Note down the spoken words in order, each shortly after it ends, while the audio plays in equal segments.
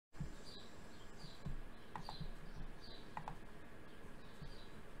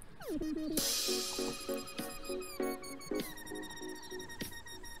Hey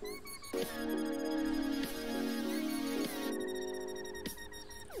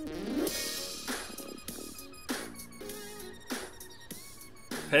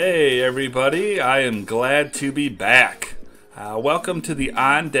everybody, I am glad to be back. Welcome to the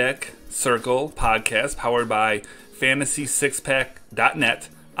On Deck Circle podcast powered by FantasySixPack.net.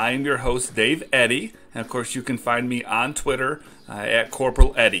 I am your host, Dave Eddy, and of course you can find me on Twitter at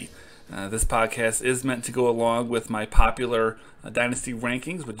Corporal Eddy. This podcast is meant to go along with my popular Dynasty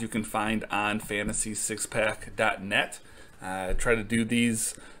rankings, which you can find on FantasySixPack.net. I try to do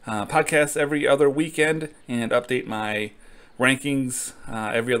these podcasts every other weekend and update my rankings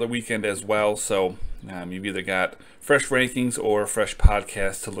every other weekend as well, so you've either got fresh rankings or fresh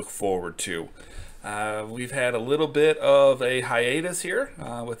podcasts to look forward to. We've had a little bit of a hiatus here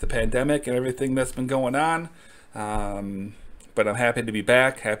with the pandemic and everything that's been going on, but I'm happy to be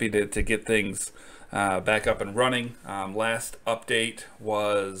back, happy to get things back up and running. Last update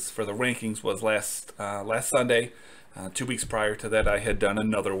was for the rankings was last Sunday. 2 weeks prior to that I had done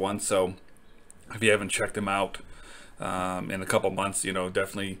another one, so if you haven't checked them out in a couple months,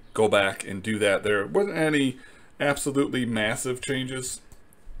 definitely go back and do that. There wasn't any absolutely massive changes,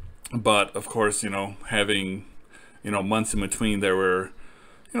 but of course, having, months in between, there were,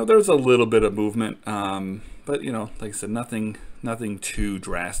 there's a little bit of movement, but, like I said, nothing too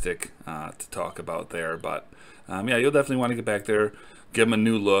drastic to talk about there, but, yeah, you'll definitely want to get back there, give them a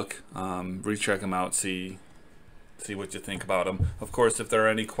new look, recheck them out, see what you think about them. Of course, if there are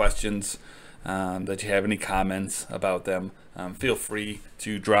any questions, that you have any comments about them, feel free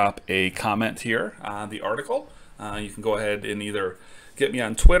to drop a comment here on the article. You can go ahead and either get me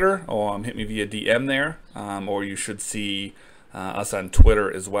on Twitter or hit me via DM there, or you should see us on Twitter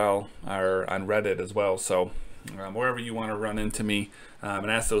as well, or on Reddit as well. So wherever you want to run into me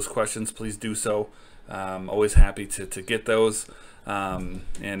and ask those questions, please do so. Always happy to get those,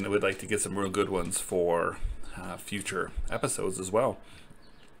 and would like to get some real good ones for future episodes as well.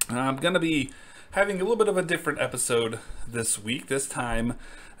 I'm going to be having a little bit of a different episode this week. This time,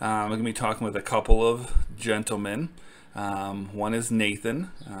 I'm going to be talking with a couple of gentlemen. One is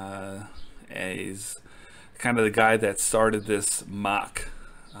Nathan. He's kind of the guy that started this mock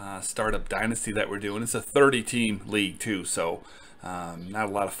startup dynasty that we're doing. It's a 30-team league, too, so not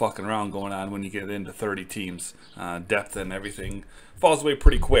a lot of fucking around going on when you get into 30 teams. Depth and everything falls away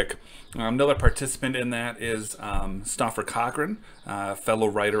pretty quick. Another participant in that is Stauffer Cochran, fellow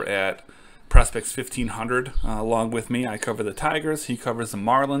writer at Prospects 1500, along with me. I cover the Tigers, he covers the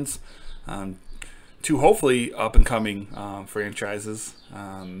Marlins. Two hopefully up-and-coming franchises.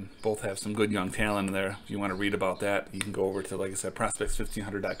 Both have some good young talent in there. If you want to read about that, you can go over to, like I said,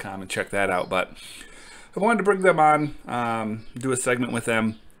 prospects1500.com and check that out. But I wanted to bring them on, do a segment with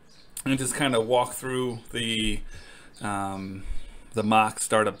them, and just kind of walk through the mock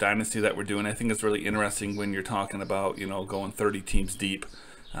startup dynasty that we're doing. I think it's really interesting when you're talking about, going 30 teams deep.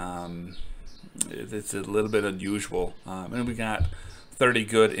 It's a little bit unusual. And we got 30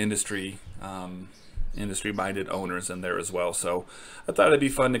 good industry-minded owners in there as well. So I thought it'd be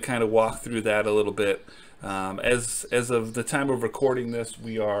fun to kind of walk through that a little bit. As of the time of recording this,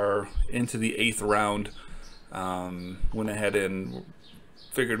 we are into the 8th round. Went ahead and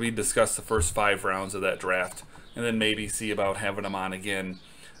figured we'd discuss the first 5 rounds of that draft, and then maybe see about having them on again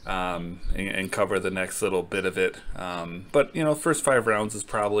and cover the next little bit of it. But first 5 rounds is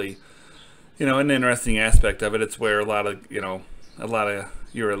probably an interesting aspect of it. It's where all of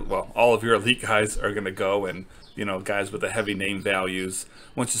your elite guys are going to go, and guys with the heavy name values.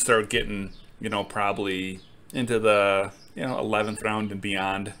 Once you start getting probably into the 11th round and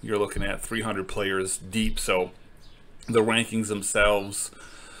beyond, you're looking at 300 players deep. So the rankings themselves,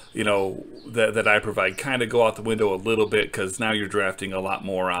 that I provide kind of go out the window a little bit, because now you're drafting a lot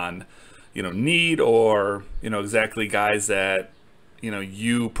more on, need, or, exactly guys that,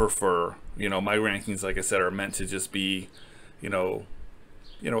 you prefer. My rankings, like I said, are meant to just be, a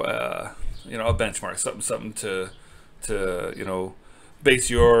benchmark, something to base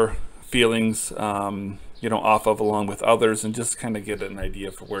your feelings, off of, along with others, and just kind of get an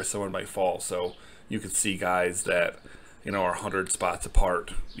idea for where someone might fall. So you could see guys that, are 100 spots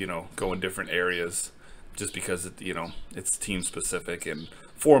apart, go in different areas, just because it's team specific and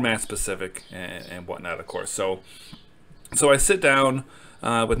format specific and whatnot, of course. So I sit down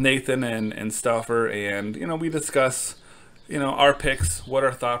with Nathan and Stauffer, and we discuss our picks, what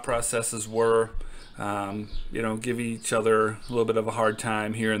our thought processes were, give each other a little bit of a hard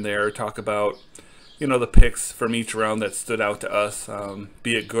time here and there, talk about the picks from each round that stood out to us,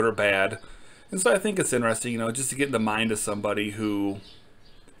 be it good or bad. And so I think it's interesting, just to get in the mind of somebody who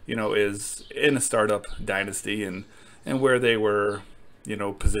is in a startup dynasty and where they were,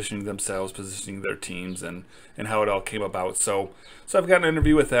 positioning themselves, positioning their teams, and how it all came about. So I've got an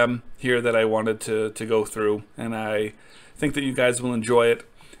interview with them here that I wanted to go through, and I think that you guys will enjoy it.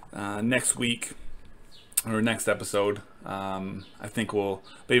 Next week or next episode, I think we'll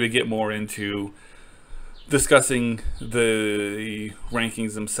maybe get more into discussing the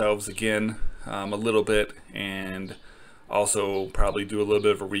rankings themselves again a little bit, and also probably do a little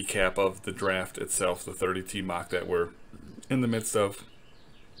bit of a recap of the draft itself, the 30-team mock that we're in the midst of.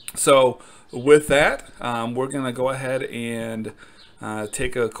 So with that, we're going to go ahead and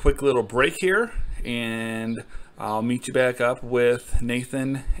take a quick little break here, and I'll meet you back up with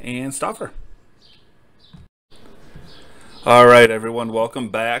Nathan and Stauffer. All right, everyone, welcome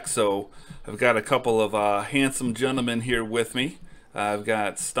back. So I've got a couple of handsome gentlemen here with me. I've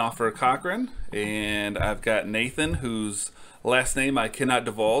got Stauffer Cochran, and I've got Nathan, whose last name I cannot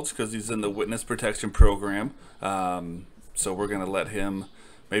divulge because he's in the witness protection program. So we're going to let him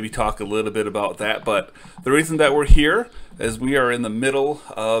maybe talk a little bit about that. But the reason that we're here is we are in the middle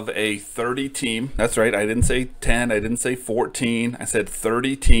of a 30-team. That's right, I didn't say 10, I didn't say 14. I said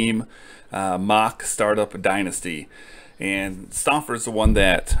 30-team mock startup dynasty. And Stauffer's the one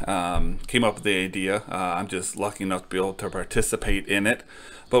that came up with the idea. I'm just lucky enough to be able to participate in it.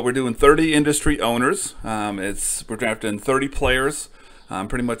 But we're doing 30 industry owners. We're drafting 30 players,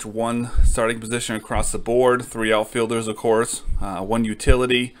 pretty much one starting position across the board, 3 outfielders, of course, 1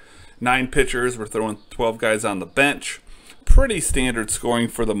 utility, 9 pitchers. We're throwing 12 guys on the bench. Pretty standard scoring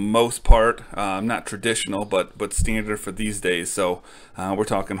for the most part. Not traditional, but standard for these days. So we're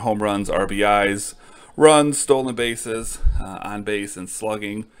talking home runs, RBIs, runs, stolen bases, on base, and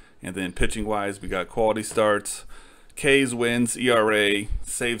slugging. And then pitching wise, we got quality starts, Ks, wins, ERA,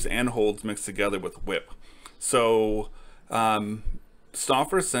 saves, and holds mixed together with whip. So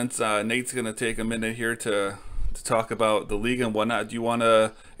Stauffer, since Nate's going to take a minute here to talk about the league and whatnot, do you want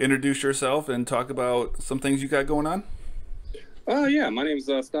to introduce yourself and talk about some things you got going on? Yeah, my name's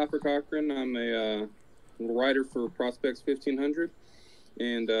Stauffer Cochran. I'm a writer for Prospects 1500,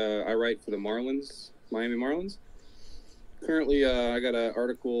 and I write for the Miami Marlins. Currently, I got an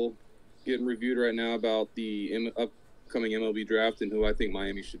article getting reviewed right now about the upcoming MLB draft and who I think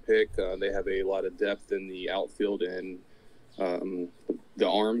Miami should pick. They have a lot of depth in the outfield and the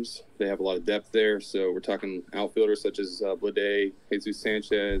arms. They have a lot of depth there. So we're talking outfielders such as Blade, Jesus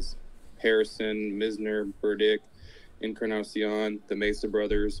Sanchez, Harrison, Misner, Burdick, Encarnacion, the Mesa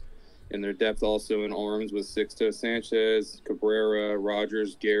brothers, and their depth also in arms with Sixto Sanchez, Cabrera,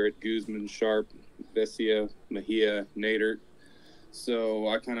 Rogers, Garrett, Guzman, Sharp, Vesia, Mejia, Nader. So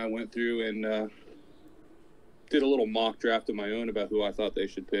I kind of went through and did a little mock draft of my own about who I thought they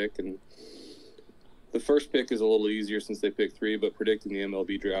should pick. And the first pick is a little easier since they picked 3, but predicting the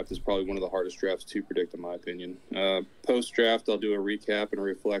MLB draft is probably one of the hardest drafts to predict, in my opinion. Post-draft, I'll do a recap and a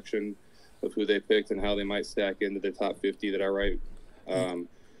reflection of who they picked and how they might stack into the top 50 that I write.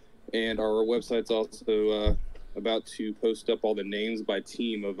 And our website's also about to post up all the names by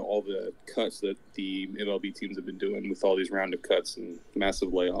team of all the cuts that the MLB teams have been doing with all these round of cuts and massive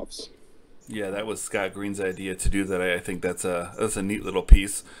layoffs. Yeah, that was Scott Green's idea to do that. I think that's a neat little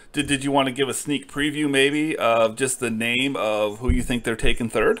piece. Did you want to give a sneak preview maybe of just the name of who you think they're taking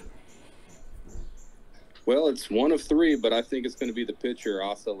third? Well, it's one of 3, but I think it's going to be the pitcher,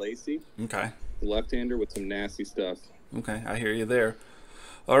 Asa Lacy. Okay. Left-hander with some nasty stuff. Okay, I hear you there.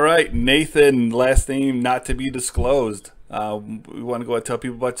 All right, Nathan, last name not to be disclosed. You want to go and tell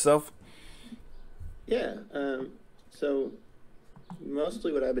people about yourself? Yeah, so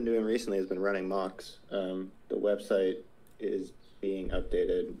mostly what I've been doing recently has been running mocks. The website is being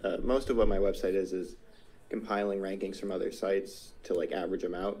updated. Most of what my website is compiling rankings from other sites to like average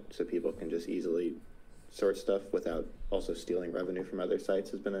them out so people can just easily sort stuff without also stealing revenue from other sites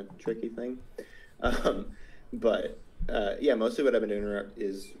has been a tricky thing. Yeah, mostly what I've been doing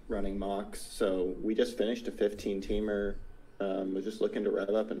is running mocks. So we just finished a 15-teamer. We're just looking to rev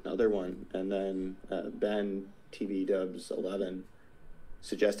up another one. And then Ben, TV Dubs 11,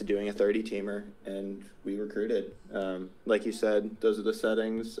 suggested doing a 30-teamer, and we recruited. Like you said, those are the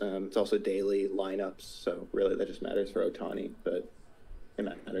settings. It's also daily lineups, so really that just matters for Ohtani, but it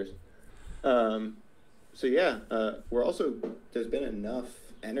matters. So yeah, we're also, there's been enough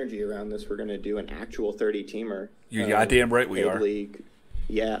energy around this. We're going to do an actual 30-teamer. You're goddamn right we are. League.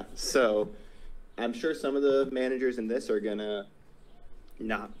 Yeah, so I'm sure some of the managers in this are going to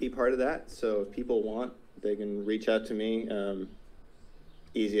not be part of that. So if people want, they can reach out to me.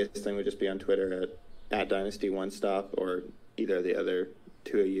 Easiest thing would just be on Twitter at Dynasty One Stop, or either of the other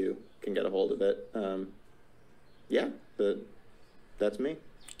 2 of you can get a hold of it. Yeah, but that's me.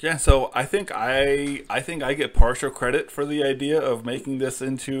 Yeah, so I think I get partial credit for the idea of making this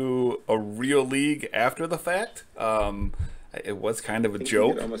into a real league after the fact. It was kind of a I think you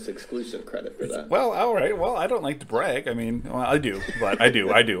joke. get almost exclusive credit for that. Well, all right. Well, I don't like to brag. I mean, well, I do, but I do.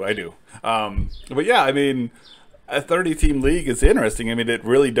 But yeah, I mean, a 30-team league is interesting. I mean, it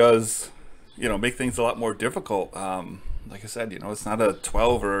really does, make things a lot more difficult. Like I said, it's not a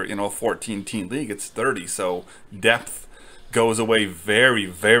 12 or 14-team league. It's 30, so depth goes away very,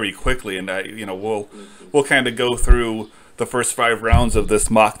 very quickly. And we'll kind of go through the first 5 rounds of this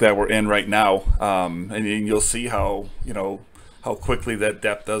mock that we're in right now, and you'll see how quickly that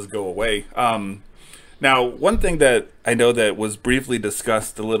depth does go away. Now, one thing that I know that was briefly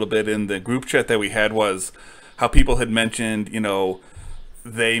discussed a little bit in the group chat that we had was how people had mentioned,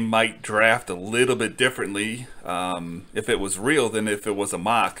 they might draft a little bit differently if it was real than if it was a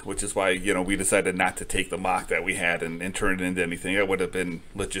mock, which is why, we decided not to take the mock that we had and turn it into anything. That would have been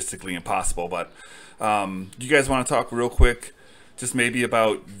logistically impossible. But do you guys want to talk real quick just maybe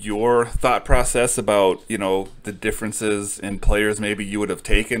about your thought process about, the differences in players maybe you would have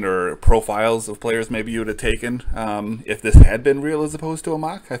taken, or profiles of players maybe you would have taken if this had been real as opposed to a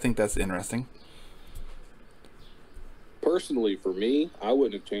mock? I think that's interesting. Personally, for me, I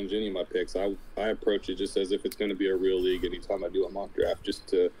wouldn't have changed any of my picks. I approach it just as if it's going to be a real league anytime I do a mock draft, just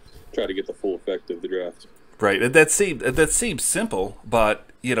to try to get the full effect of the draft. Right. That seems simple, but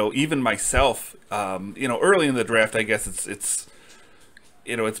even myself, early in the draft, I guess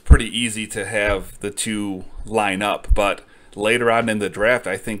it's pretty easy to have the two line up, but later on in the draft,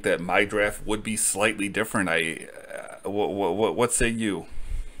 I think that my draft would be slightly different. What say you?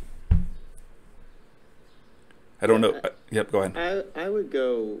 I don't know. Yep, go ahead.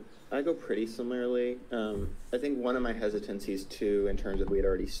 I go pretty similarly. I think one of my hesitancies too, in terms of we had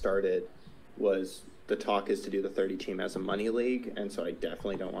already started, was the talk is to do the 30 team as a money league, and so I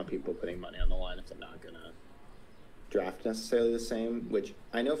definitely don't want people putting money on the line if they're not gonna draft necessarily the same. Which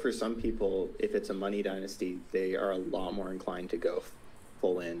I know for some people, if it's a money dynasty, they are a lot more inclined to go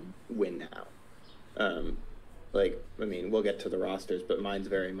full in win now. We'll get to the rosters, but mine's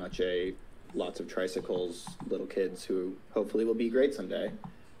very much lots of tricycles, little kids who hopefully will be great someday.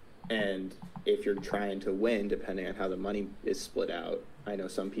 And if you're trying to win, depending on how the money is split out, I know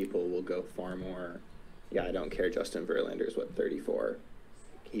some people will go far more, I don't care, Justin Verlander's 34.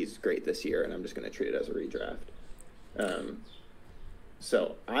 He's great this year, and I'm just going to treat it as a redraft.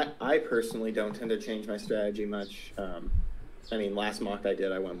 So I personally don't tend to change my strategy much. Last mock I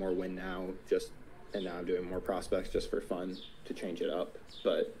did, I went more win now, and now I'm doing more prospects just for fun to change it up.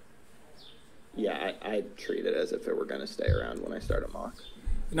 But yeah, I treat it as if it were going to stay around when I start a mock.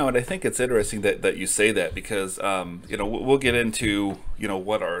 No, and I think it's interesting that you say that because, we'll get into,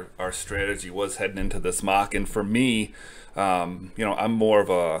 what our strategy was heading into this mock. And for me, I'm more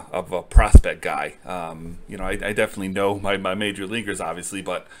of a prospect guy. I definitely know my major leaguers, obviously,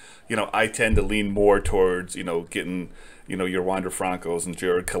 but, I tend to lean more towards, getting, your Wander Francos and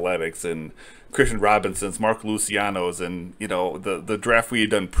Jared Koletics and Christian Robinsons, Mark Lucianos, and, the draft we had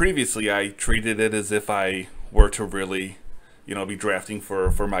done previously, I treated it as if I were to really, be drafting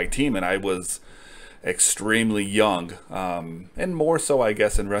for my team, and I was extremely young, and more so, I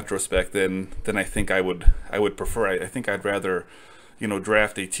guess, in retrospect than I think I would prefer. I think I'd rather,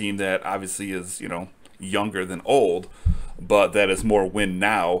 draft a team that obviously is, younger than old, but that is more win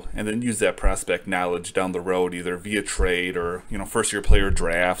now, and then use that prospect knowledge down the road, either via trade or, first year player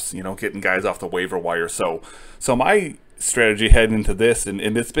drafts, getting guys off the waiver wire. So my strategy heading into this, and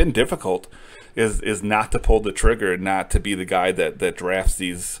it's been difficult, is not to pull the trigger, not to be the guy that drafts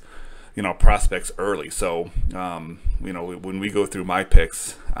these, prospects early. So, when we go through my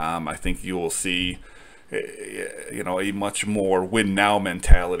picks, I think you will see, a much more win now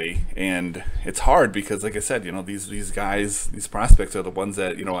mentality. And it's hard because, like I said, these guys, these prospects are the ones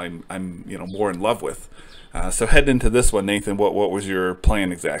that, I'm more in love with. So heading into this one, Nathan, what was your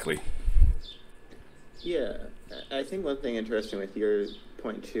plan exactly? Yeah, I think one thing interesting with your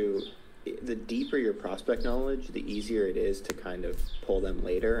point too, the deeper your prospect knowledge, the easier it is to kind of pull them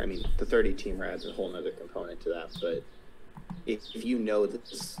later. I mean, the 30 team adds a whole other component to that, but if you know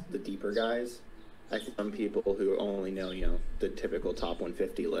the deeper guys, I think some people who only know, the typical top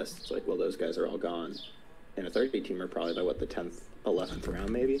 150 list, it's like, well, those guys are all gone. And a 30 team are probably by the 10th, 11th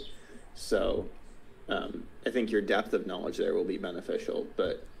round maybe. So I think your depth of knowledge there will be beneficial.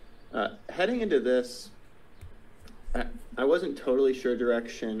 But heading into this, I wasn't totally sure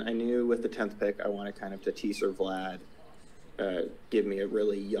direction. I knew with the 10th pick, I wanted kind of Tatis or Vlad, give me a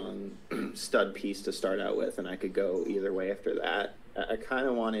really young stud piece to start out with, and I could go either way after that. I kind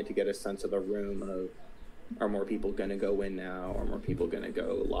of wanted to get a sense of the room of are more people going to go win now? Are more people going to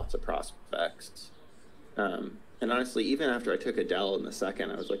go lots of prospects? And honestly, even after I took Adele in the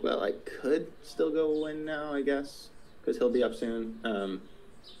second, I was like, well, I could still go win now, I guess, because he'll be up soon.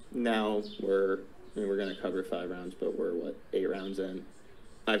 Now we're going to cover 5 rounds, but we're, 8 rounds in?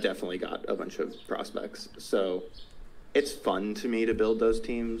 I've definitely got a bunch of prospects. So it's fun to me to build those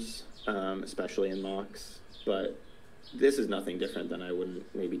teams, especially in mocks. But this is nothing different than I would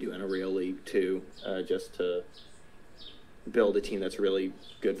maybe do in a real league too, just to build a team that's really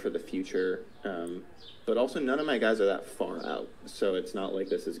good for the future. But also none of my guys are that far out. So it's not like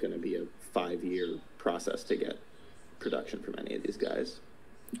this is going to be a 5-year process to get production from any of these guys.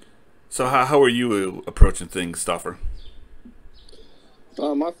 So how are you approaching things, Stoffer?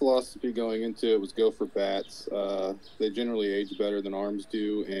 My philosophy going into it was go for bats. They generally age better than arms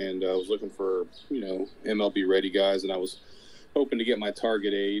do, and I was looking for, MLB ready guys, and I was hoping to get my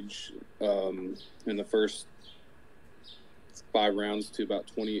target age in the first 5 rounds to about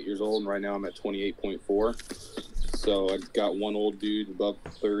 28 years old, and right now I'm at 28.4. So I got one old dude above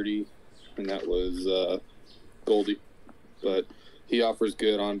 30, and that was Goldie. But he offers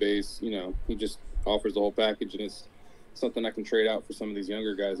good on base. He just offers the whole package, and it's something I can trade out for some of these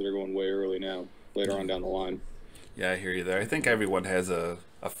younger guys that are going way early now, later on down the line. Yeah, I hear you there. I think everyone has a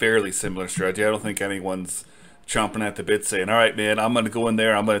fairly similar strategy. I don't think anyone's chomping at the bit saying, all right, man, I'm going to go in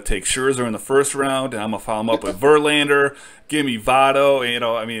there. I'm going to take Scherzer in the first round, and I'm going to follow him up with Verlander. Give me Votto.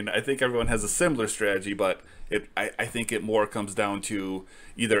 I think everyone has a similar strategy, but I think it more comes down to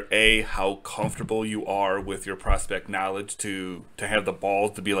either A, how comfortable you are with your prospect knowledge to have the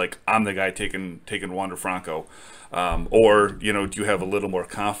balls to be like, I'm the guy taking Wander Franco. Or, do you have a little more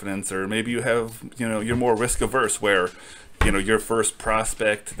confidence, or maybe you have, you're more risk averse where, your first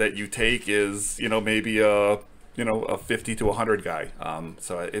prospect that you take is, maybe a 50 to 100 guy.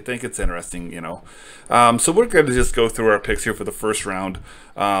 So I think it's interesting, So we're going to just go through our picks here for the first round.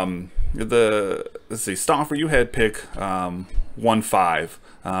 Let's see, Stoffer, you had pick 1-5.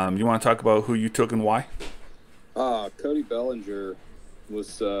 You want to talk about who you took and why? Cody Bellinger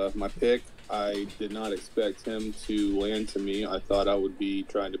was my pick. I did not expect him to land to me. I thought I would be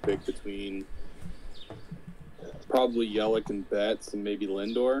trying to pick between probably Yelich and Betts and maybe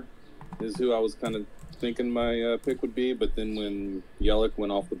Lindor is who I was kind of thinking my pick would be. But then when Yelich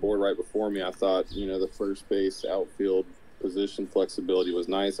went off the board right before me, I thought, the first base outfield position flexibility was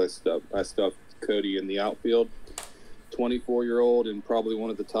nice. I stuffed Cody in the outfield, 24-year-old, and probably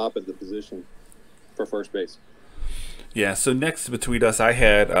one at the top at the position for first base. Yeah, so next between us, I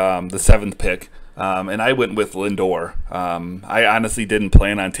had the 7th pick, and I went with Lindor. I honestly didn't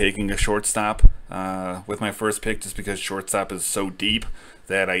plan on taking a shortstop with my first pick just because shortstop is so deep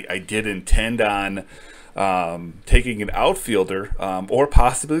that I did intend on taking an outfielder or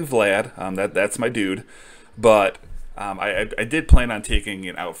possibly Vlad. That's my dude. But I did plan on taking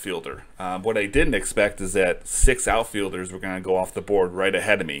an outfielder. What I didn't expect is that 6 outfielders were going to go off the board right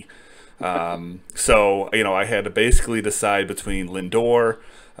ahead of me. So, I had to basically decide between Lindor,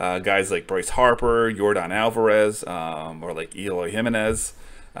 guys like Bryce Harper, Yordan Alvarez, or like Eloy Jimenez.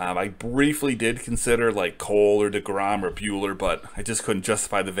 I briefly did consider like Cole or DeGrom or Buehler, but I just couldn't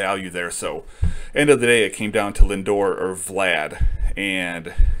justify the value there. So, end of the day, it came down to Lindor or Vlad.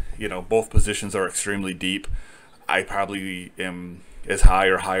 And, both positions are extremely deep. I probably am as high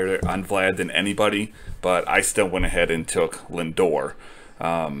or higher on Vlad than anybody, but I still went ahead and took Lindor.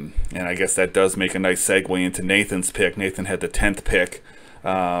 And I guess that does make a nice segue into Nathan's pick. Nathan had the 10th pick. You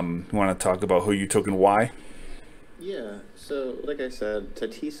want to talk about who you took and why? Yeah, so like I said,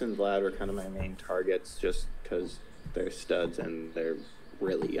 Tatis and Vlad were kind of my main targets just because they're studs and they're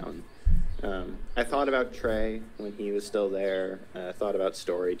really young. I thought about Trey when he was still there. I thought about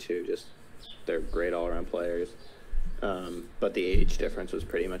Story too, just they're great all-around players. But the age difference was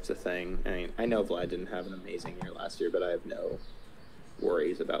pretty much the thing. I know Vlad didn't have an amazing year last year, but I have no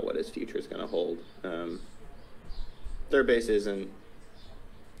worries about what his future is going to hold. Their base isn't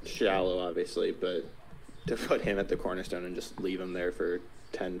shallow, obviously, but to put him at the cornerstone and just leave him there for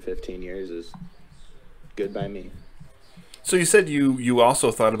 10, 15 years is good by me. So you said you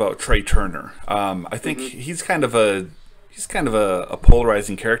also thought about Trey Turner. I think he's kind of a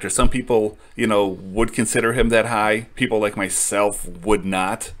polarizing character. Some people, would consider him that high. People like myself would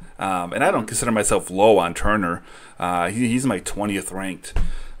not. And I don't consider myself low on Turner. He's my 20th ranked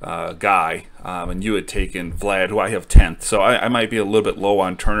guy. And you had taken Vlad, who I have 10th. So I might be a little bit low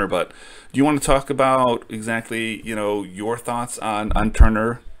on Turner. But do you want to talk about exactly, your thoughts on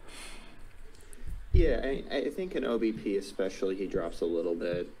Turner? Yeah, I think in OBP especially he drops a little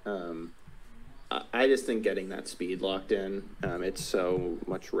bit. I just think getting that speed locked in, it's so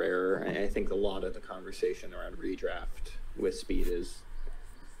much rarer. I think a lot of the conversation around redraft with speed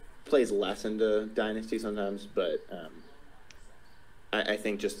plays less into Dynasty sometimes, but I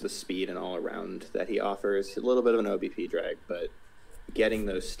think just the speed and all around that he offers, a little bit of an OBP drag, but getting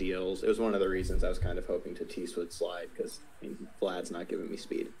those steals, it was one of the reasons I was kind of hoping Tatis would slide, because Vlad's not giving me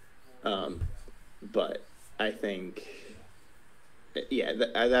speed. But I think, yeah,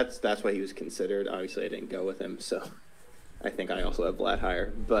 that's why he was considered. Obviously, I didn't go with him, so I think I also have Vlad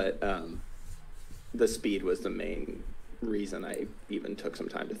higher. But the speed was the main reason I even took some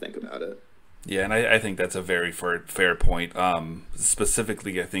time to think about it. Yeah, and I think that's a very fair point.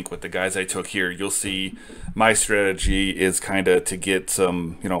 Specifically, I think with the guys I took here, you'll see my strategy is kind of to get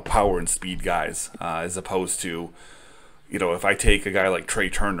some, power and speed guys, as opposed to, if I take a guy like Trey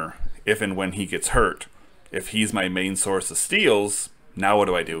Turner, if and when he gets hurt, if he's my main source of steals, now what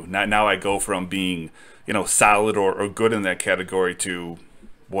do I do? Now I go from being, solid or good in that category to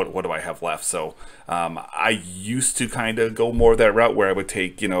what do I have left? So I used to kind of go more that route where I would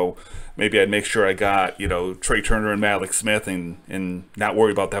take, maybe I'd make sure I got, Trey Turner and Malik Smith and not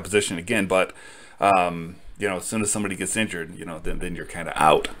worry about that position again. But, as soon as somebody gets injured, then you're kind of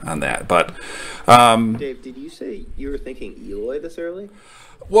out on that. But Dave, did you say you were thinking Eloy this early?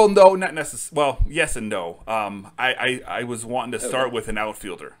 Well, no, not necessarily. Well, yes and no. I was wanting to start with an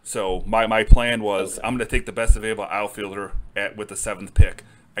outfielder. So my plan was I'm going to take the best available outfielder with the 7th pick.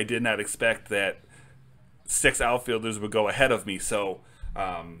 I did not expect that 6 outfielders would go ahead of me. So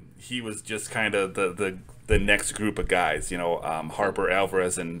he was just kind of the next group of guys. Harper,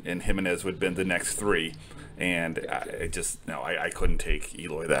 Alvarez, and Jimenez would have been the next 3. And I couldn't take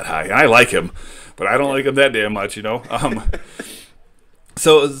Eloy that high. And I like him, but I don't like him that damn much,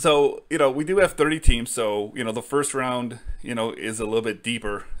 So we do have 30 teams. So, the first round, is a little bit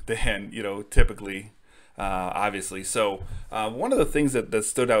deeper than, typically, obviously. So one of the things that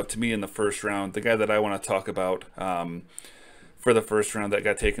stood out to me in the first round, the guy that I want to talk about for the first round that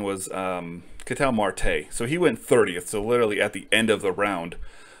got taken was Ketel Marte. So he went 30th, so literally at the end of the round.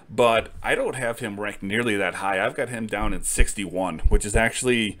 But I don't have him ranked nearly that high. I've got him down in 61, which is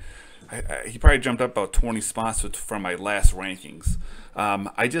actually, he probably jumped up about 20 spots from my last rankings.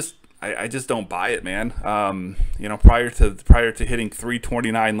 I just don't buy it, man. Prior to hitting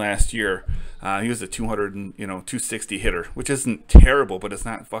 329 last year, he was a 260 hitter, which isn't terrible, but it's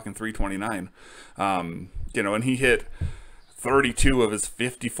not fucking 329. And he hit 32 of his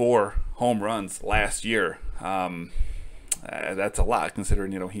 54 home runs last year. That's a lot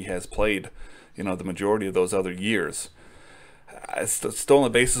considering, he has played, the majority of those other years.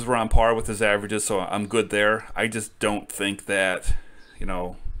 Stolen bases were on par with his averages, so I'm good there. I just don't think that,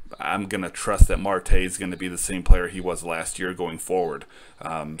 I'm going to trust that Marte is going to be the same player he was last year going forward.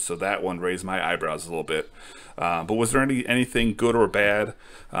 So that one raised my eyebrows a little bit. But was there anything good or bad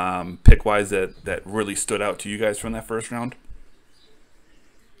pick-wise that really stood out to you guys from that first round?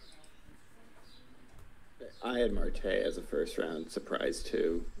 I had Marte as a first-round surprise,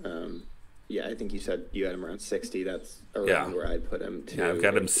 too. Yeah, I think you said you had him around 60. That's around where I'd put him, too. Yeah, I've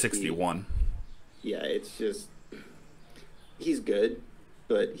got him 61. It's just he's good,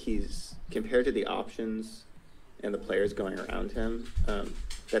 but he's compared to the options and the players going around him.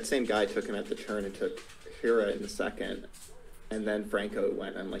 That same guy took him at the turn and took Hira in the second, and then Franco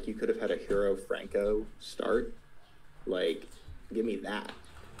went. I'm like, you could have had a Hero Franco start. Like, give me that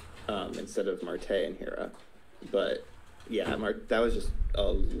instead of Marte and Hira. But yeah, that was just a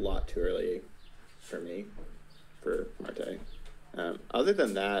lot too early for me for Marte. Other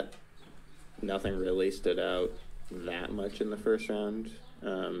than that, nothing really stood out that much in the first round.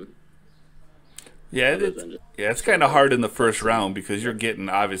 It's kind of hard in the first round because you're getting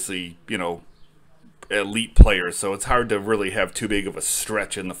obviously elite players, so it's hard to really have too big of a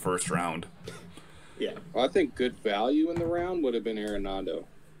stretch in the first round. Yeah, well, I think good value in the round would have been Arenado.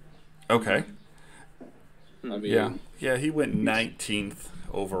 Okay. I mean, yeah, he went 19th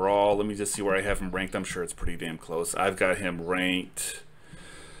overall. Let me just see where I have him ranked. I'm sure it's pretty damn close. I've got him ranked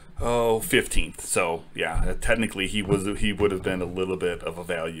 15th. So yeah, technically he would have been a little bit of a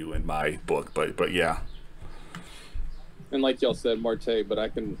value in my book, but yeah. And like y'all said, Marte, but I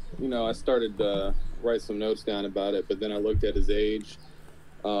can, I started to write some notes down about it, but then I looked at his age,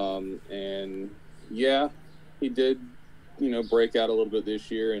 and yeah, he did, break out a little bit this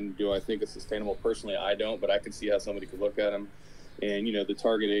year. And do I think it's sustainable? Personally, I don't, but I can see how somebody could look at him. And, the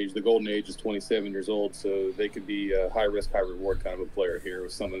target age, the golden age is 27 years old, so they could be a high-risk, high-reward kind of a player here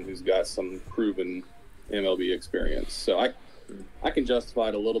with someone who's got some proven MLB experience. So I can justify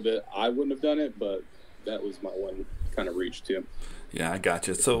it a little bit. I wouldn't have done it, but that was my one kind of reach too. Yeah, I got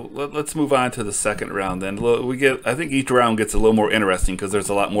you. So let's move on to the second round then. I think each round gets a little more interesting because there's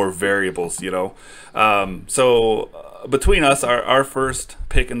a lot more variables, you know. Between us, our first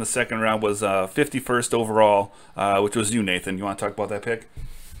pick in the second round was 51st overall, which was you, Nathan. You want to talk about that pick?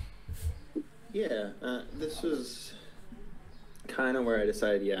 Yeah, this was kind of where I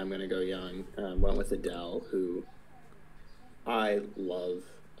decided, I'm going to go young. Went with Adele, who I love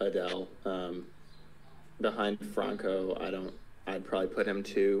Adele. Behind Franco, I'd probably put him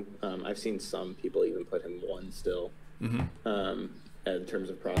 2. I've seen some people even put him 1 still, in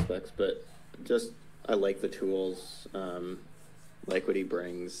terms of prospects. But just I like the tools, like what he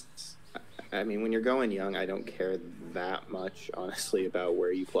brings. I mean, when you're going young, I don't care that much, honestly, about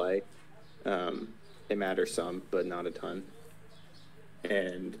where you play. It matters some, but not a ton.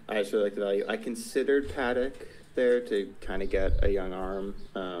 And I just really like the value. I considered Paddock there to kind of get a young arm.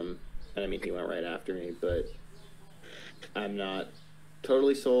 And I mean, he went right after me, but I'm not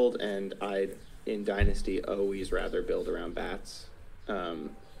totally sold, and I'd, in Dynasty, always rather build around bats.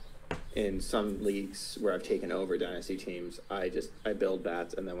 In some leagues where I've taken over Dynasty teams, I build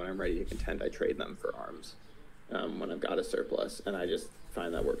bats, and then when I'm ready to contend, I trade them for arms when I've got a surplus, and I just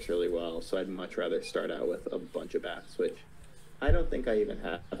find that works really well. So I'd much rather start out with a bunch of bats, which I don't think I even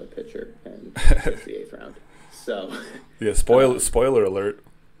have a pitcher in the 8th round. So yeah, spoiler alert.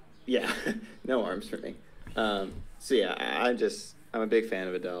 Yeah, no arms for me. So yeah, I'm a big fan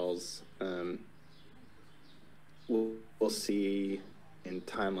of Adele's. We'll see. And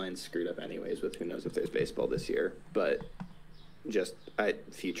timeline's screwed up anyways with who knows if there's baseball this year. But just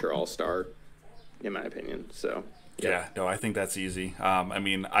future all-star, in my opinion. So yeah, no, I think that's easy. I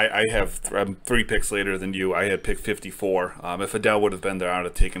mean, I'm 3 picks later than you. I had pick 54. If Adele would have been there, I would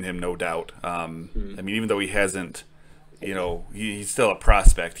have taken him, no doubt. I mean, even though he hasn't, you know, he's still a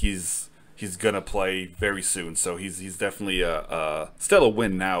prospect. He's gonna play very soon, so he's definitely still a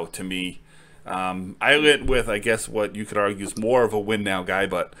win now to me. I went with, I guess, what you could argue is more of a win now guy,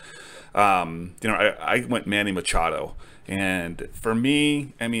 but I went Manny Machado. And for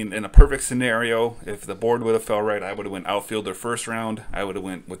me, I mean, in a perfect scenario, if the board would have fell right, I would have went outfielder first round. I would have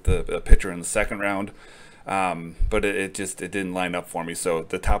went with the pitcher in the second round. But it didn't line up for me. So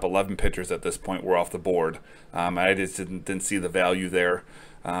the top 11 pitchers at this point were off the board. I just didn't see the value there.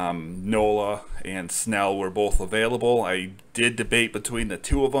 Nola and Snell were both available. I did debate between the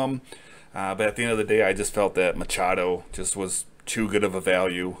 2 of them. But at the end of the day, I just felt that Machado just was too good of a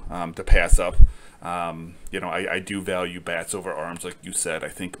value to pass up. I do value bats over arms, like you said. I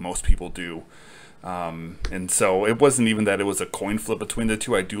think most people do. And so it wasn't even that it was a coin flip between the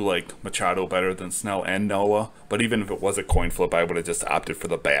 2. I do like Machado better than Snell and Nola. But even if it was a coin flip, I would have just opted for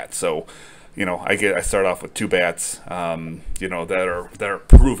the bat. So, I start off with 2 bats, that are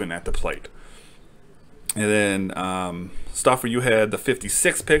proven at the plate. And then Stauffer, you had the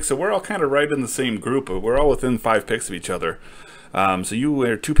 56 pick, so we're all kind of right in the same group. We're all within 5 picks of each other. So you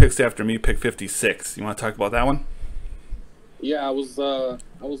were 2 picks after me, pick 56. You want to talk about that one? Yeah, I was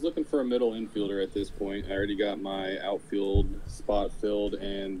looking for a middle infielder at this point. I already got my outfield spot filled,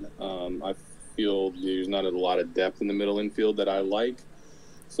 and I feel there's not a lot of depth in the middle infield that I like.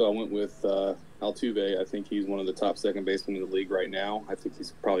 So I went with Altuve. I think he's one of the top second basemen in the league right now. I think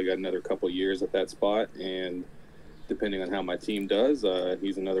he's probably got another couple years at that spot, and depending on how my team does,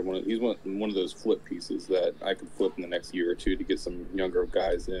 he's another one. He's one of those flip pieces that I could flip in the next year or 2 to get some younger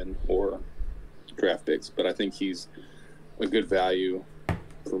guys in or draft picks. But I think he's a good value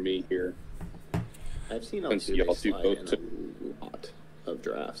for me here. I've seen Altuve slide in a lot of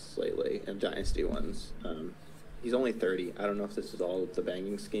drafts lately, and dynasty ones. He's only 30. I don't know if this is all the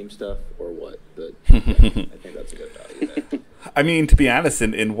banging scheme stuff or what, but I think that's a good value there. I mean, to be honest,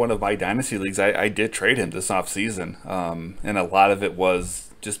 in one of my dynasty leagues, I did trade him this offseason. And a lot of it was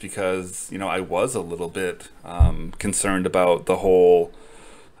just because, I was a little bit concerned about the whole,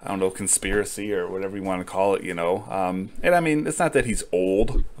 conspiracy or whatever you want to call it, And I mean, it's not that he's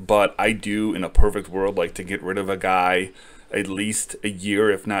old, but I do, in a perfect world, like to get rid of a guy at least a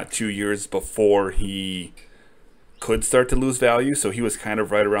year, if not 2 years, before he could start to lose value. So he was kind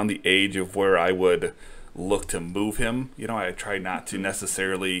of right around the age of where I would look to move him. I try not to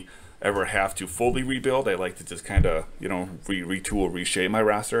necessarily ever have to fully rebuild. I like to just kind of, retool, reshape my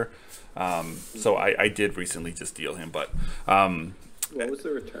roster. So I did recently just deal him, but what was the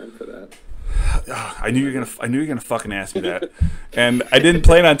return for that? I knew you were gonna fucking ask me that, and I didn't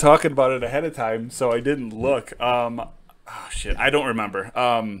plan on talking about it ahead of time, so I didn't look. Shit, I don't remember.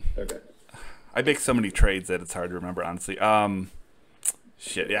 Okay. I make so many trades that it's hard to remember, honestly.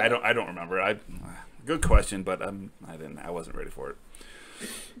 Shit, yeah, I don't remember. Good question, but I wasn't ready for it.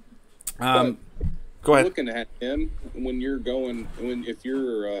 Go ahead. Looking at him, if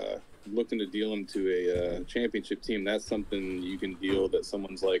you're looking to deal him to a championship team, that's something you can deal that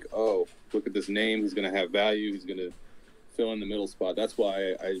someone's like, oh, look at this name. He's going to have value. He's going to fill in the middle spot. That's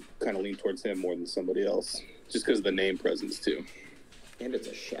why I kind of lean towards him more than somebody else, just because of the name presence too. And it's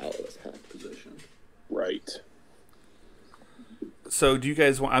a shallow as heck position. Right. So do you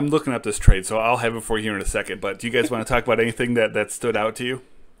guys want, I'm looking up this trade, so I'll have it for you here in a second, but do you guys want to talk about anything that stood out to you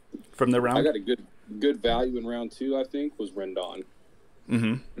from the round? I got a good value in round 2, I think, was Rendon.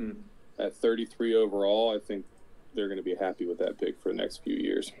 Mm-hmm. At 33 overall, I think they're going to be happy with that pick for the next few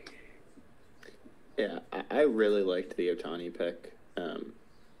years. Yeah, I really liked the Ohtani pick.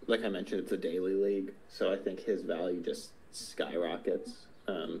 Like I mentioned, it's a daily league, so I think his value just skyrockets.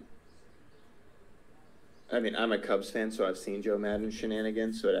 I mean, I'm a Cubs fan, so I've seen Joe Madden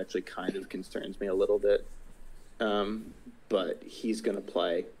shenanigans, so it actually kind of concerns me a little bit. But he's going to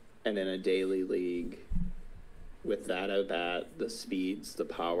play, and in a daily league, with that at bat, the speeds, the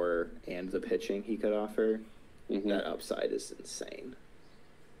power, and the pitching he could offer, that upside is insane.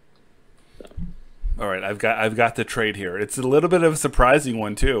 So. All right, I've got the trade here. It's a little bit of a surprising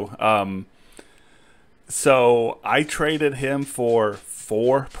one too. So I traded him for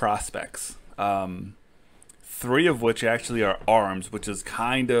 4 prospects, 3 of which actually are arms, which is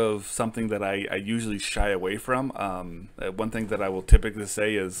kind of something that I usually shy away from. One thing that I will typically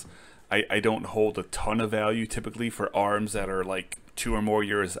say is I don't hold a ton of value typically for arms that are like 2 or more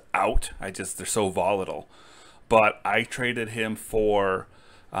years out. They're so volatile. But I traded him for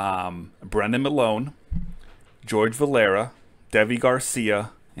Brendan Malone, George Valera, Devi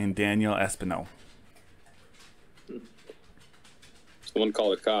Garcia, and Daniel Espino. Someone call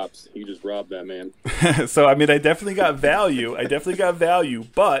the cops. You just robbed that man. So, I mean, I definitely got value.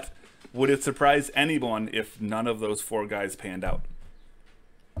 But would it surprise anyone if none of those 4 guys panned out?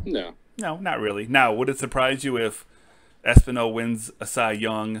 No. No, not really. Now, would it surprise you if Espino wins a Cy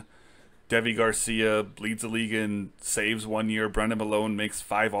Young, Devi Garcia leads the league in saves 1 year, Brendan Malone makes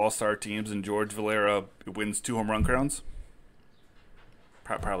 5 All-Star teams, and George Valera wins 2 home run crowns?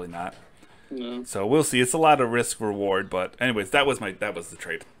 Probably not. No. So we'll see. It's a lot of risk reward, but anyways, that was the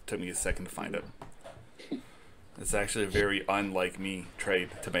trade. Took me a second to find it. It's actually a very unlike me trade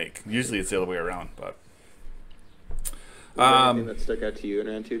to make. Usually it's the other way around, but anything that stuck out to you in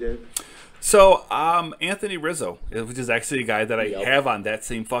round 2, Dave? So, Anthony Rizzo, which is actually a guy that I have on that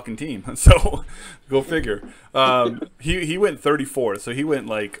same fucking team. So, go figure. He went 34, so he went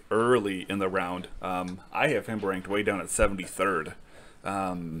like early in the round. I have him ranked way down at 73rd.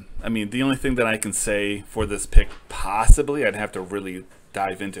 I mean, the only thing that I can say for this pick, possibly, I'd have to really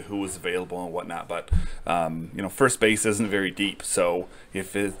dive into who was available and whatnot. But, first base isn't very deep. So,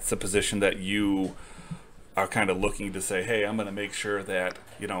 if it's a position that you are kind of looking to say, hey, I'm going to make sure that,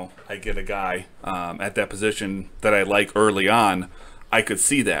 I get a guy at that position that I like early on, I could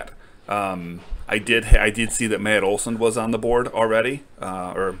see that. I did see that Matt Olson was on the board already,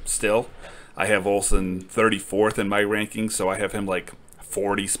 or still. I have Olson 34th in my rankings, so I have him like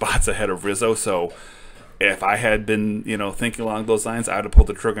 40 spots ahead of Rizzo. So if I had been, thinking along those lines, I would have pulled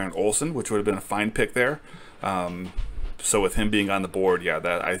the trigger on Olson, which would have been a fine pick there. So with him being on the board,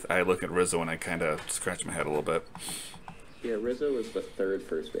 that I look at Rizzo and I kind of scratch my head a little bit. Yeah, Rizzo was the 3rd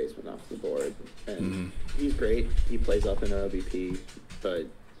first baseman off the board, and he's great. He plays up in OBP, but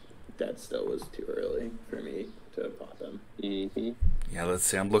that still was too early for me to pop him. Yeah, let's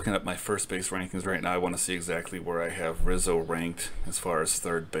see. I'm looking at my first base rankings right now. I want to see exactly where I have Rizzo ranked as far as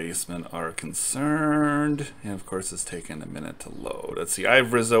third basemen are concerned. And of course, it's taking a minute to load. Let's see. I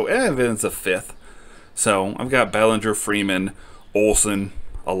have Rizzo, Evans a 5th. So I've got Bellinger, Freeman, Olson,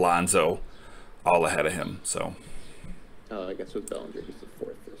 Alonso, all ahead of him. So. I guess with Bellinger, he's the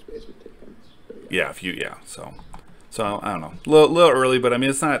 4th first baseman taken. Yeah, So I don't know, a little early, but I mean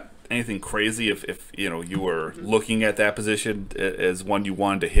it's not anything crazy. If you were looking at that position as one you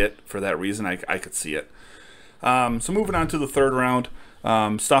wanted to hit for that reason, I could see it. So moving on to the 3rd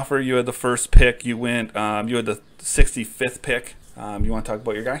round, Stauffer, you had the first pick. You went. You had the 65th pick. You want to talk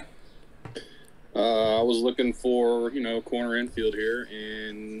about your guy? I was looking for corner infield here,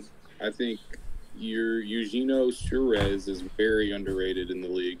 and I think your Eugenio Suarez is very underrated in the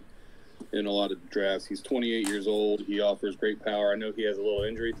league. In a lot of drafts, he's 28 years old. He offers great power. I know he has a little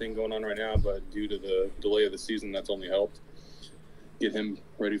injury thing going on right now, but due to the delay of the season, that's only helped get him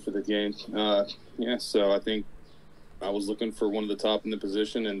ready for the game. So I think I was looking for one of the top in the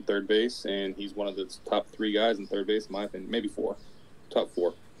position in third base, and he's one of the top 3 guys in third base, in my opinion, maybe 4, top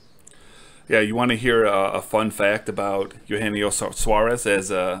 4. Yeah, you want to hear a fun fact about Eugenio Suarez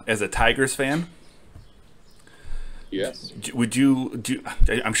as a Tigers fan? Yes.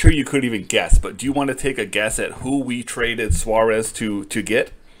 I'm sure you couldn't even guess, but do you want to take a guess at who we traded Suarez to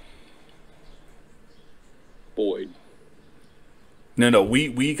get? Boyd. No,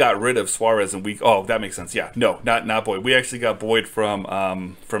 we got rid of Suarez and that makes sense. Yeah, no, not Boyd. We actually got Boyd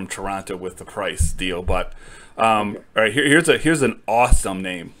from Toronto with the Price deal. But all right, here's an awesome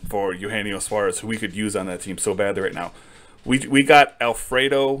name for Eugenio Suarez who we could use on that team so badly right now. We got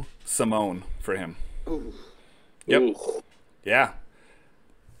Alfredo Simone for him. Ooh. Yep. Ooh. Yeah.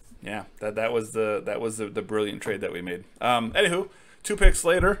 That was the brilliant trade that we made. Anywho, 2 picks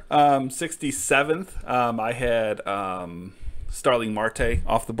later, 67th, I had Starling Marte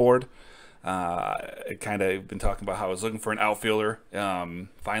off the board. I kind of been talking about how I was looking for an outfielder.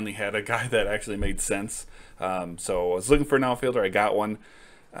 Finally had a guy that actually made sense. So I was looking for an outfielder. I got one.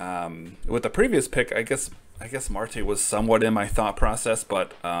 With the previous pick, I guess Marte was somewhat in my thought process,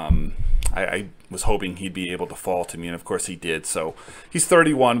 but I was hoping he'd be able to fall to me, and of course he did. So he's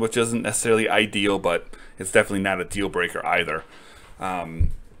 31, which isn't necessarily ideal, but it's definitely not a deal breaker either.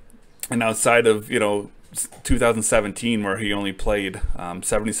 And outside of 2017, where he only played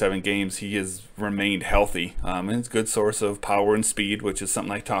 77 games, he has remained healthy. And it's a good source of power and speed, which is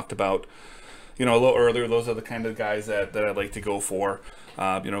something I talked about a little earlier. Those are the kind of guys that I like to go for.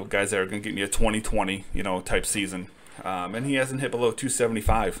 Guys that are going to get me a 20-20 type season. And he hasn't hit below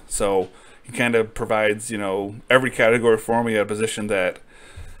 275, so he kind of provides every category for me at a position that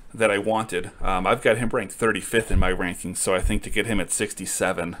I wanted. I've got him ranked 35th in my rankings, so I think to get him at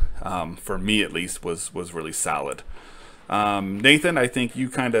 67, for me at least, was really solid. Nathan, I think you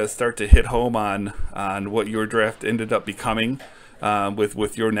kind of start to hit home on what your draft ended up becoming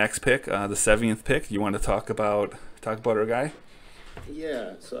with your next pick, the 70th pick. You want to talk about our guy?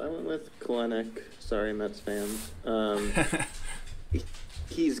 Yeah, so I went with Kalenic. Sorry, Mets fans.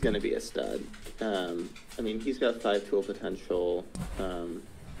 He's going to be a stud. He's got 5-tool potential.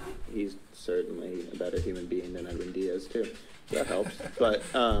 He's certainly a better human being than Edwin Diaz, too. So that helps. But,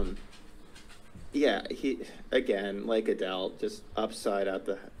 he, again, like Adele, just upside at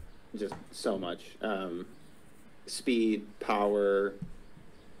just so much. Speed, power.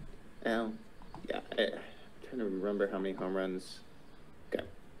 I'm trying to remember how many home runs. Okay.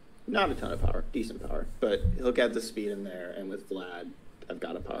 Not a ton of power, decent power, but he'll get the speed in there, and with Vlad, I've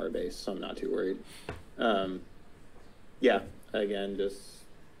got a power base, so I'm not too worried. Again, just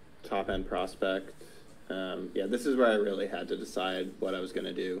top-end prospect. This is where I really had to decide what I was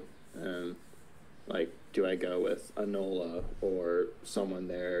going to do. Do I go with a Nola or someone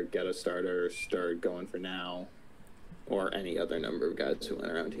there, get a starter, start going for now, or any other number of guys who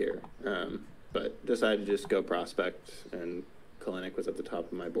went around here. But decided to just go prospect, and Kalenic was at the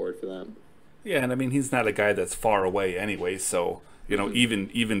top of my board for them. Yeah, and he's not a guy that's far away anyway, so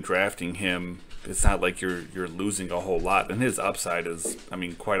even drafting him, it's not like you're losing a whole lot, and his upside is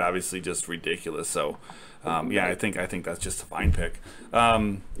quite obviously just ridiculous. So I think that's just a fine pick.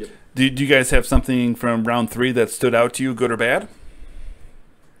 Yep. Do you guys have something from round 3 that stood out to you, good or bad?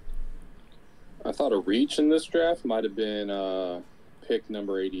 I thought a reach in this draft might have been pick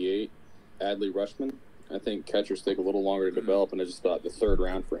number 88, Adley Rutschman. I think catchers take a little longer to develop, and I just thought the 3rd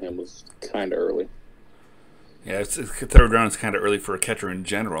round for him was kind of early. Yeah, it's 3rd round is kind of early for a catcher in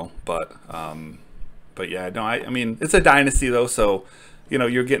general, but yeah, no, it's a dynasty though, so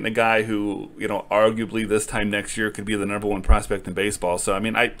you're getting a guy who arguably this time next year could be the number 1 prospect in baseball. So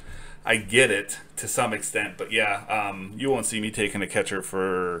I get it to some extent, but yeah, you won't see me taking a catcher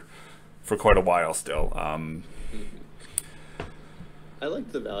for quite a while still. I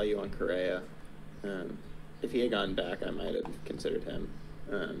liked the value on Correa. If he had gotten back, I might have considered him.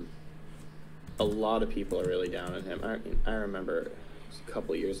 A lot of people are really down on him. I remember a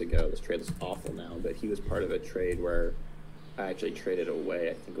couple of years ago, this trade is awful now, but he was part of a trade where I actually traded away,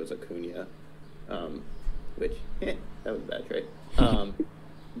 I think it was Acuna, which, that was a bad trade.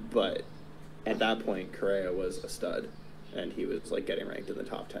 But at that point, Correa was a stud, and he was getting ranked in the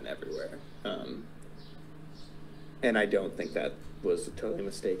top 10 everywhere. And I don't think that was totally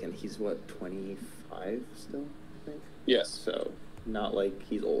mistaken. He's 25 still, I think? Yes. So not like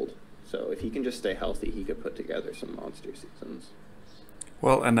he's old. So if he can just stay healthy, he could put together some monster seasons.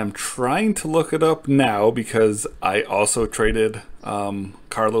 Well, and I'm trying to look it up now because I also traded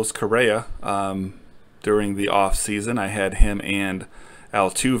Carlos Correa during the off season. I had him and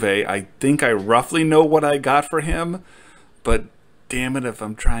Altuve. I think I roughly know what I got for him, but damn it if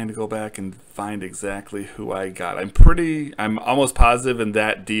I'm trying to go back and find exactly who I got. I'm almost positive in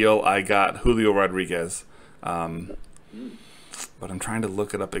that deal I got Julio Rodriguez. But I'm trying to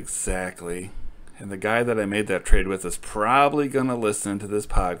look it up exactly. And the guy that I made that trade with is probably going to listen to this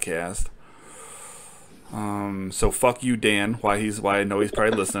podcast. So fuck you, Dan. Why I know he's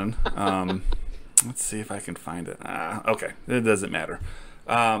probably listening. Let's see if I can find it. Okay, it doesn't matter.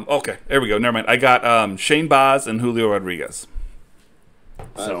 Okay, there we go. Never mind. I got Shane Baz and Julio Rodriguez.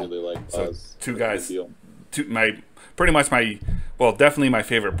 I really like Baz. Two guys. Definitely my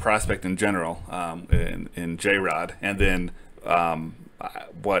favorite prospect in general, in J-Rod, and then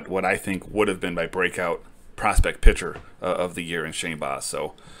what I think would have been my breakout prospect pitcher of the year in Shane Baz.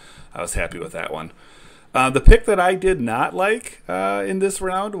 So I was happy with that one. The pick that I did not like in this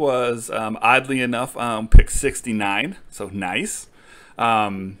round was, oddly enough, pick 69. So nice.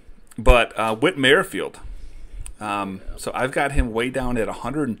 But Whit Merrifield. So I've got him way down at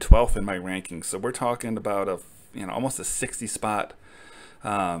 112th in my rankings. So we're talking about almost a 60 spot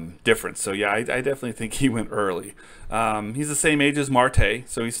difference. So yeah, I definitely think he went early. He's the same age as Marte,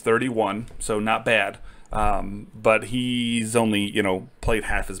 so he's 31, so not bad. But he's only, played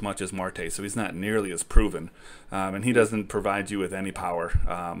half as much as Marte, so he's not nearly as proven. And he doesn't provide you with any power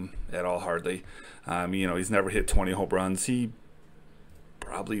at all, hardly. He's never hit 20 home runs. He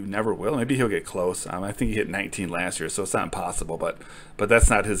probably never will. Maybe he'll get close. I think he hit 19 last year, so it's not impossible, but that's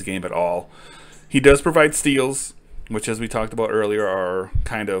not his game at all. He does provide steals, which, as we talked about earlier, are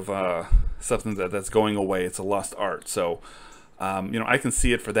kind of something that's going away. It's a lost art. So, I can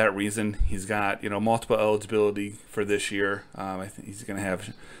see it for that reason. He's got, multiple eligibility for this year. I think he's going to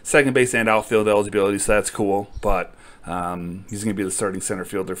have second base and outfield eligibility, so that's cool. But he's going to be the starting center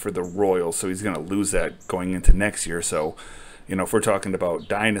fielder for the Royals, so he's going to lose that going into next year. So, if we're talking about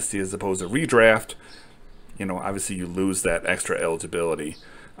Dynasty as opposed to redraft, obviously you lose that extra eligibility.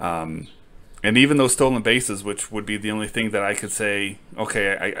 And even those stolen bases, which would be the only thing that I could say,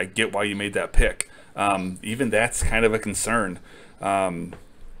 okay, I get why you made that pick. Even that's kind of a concern.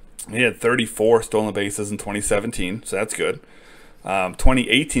 He had 34 stolen bases in 2017, so that's good.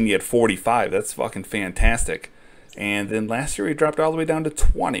 2018, he had 45. That's fucking fantastic. And then last year, he dropped all the way down to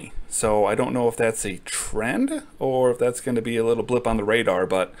 20. So I don't know if that's a trend or if that's going to be a little blip on the radar.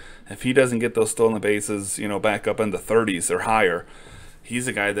 But if he doesn't get those stolen bases, back up in the 30s or higher, he's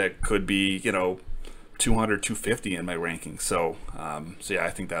a guy that could be, 200, 250 in my rankings. So yeah, I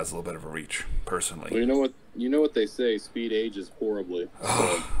think that's a little bit of a reach, personally. Well, you know what they say, speed ages horribly.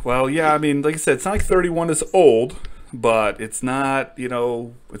 So. Well, yeah, I mean, like I said, it's not like 31 is old, but it's not,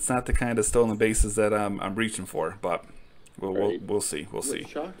 it's not the kind of stolen bases that I'm reaching for. But we'll see. We'll see. What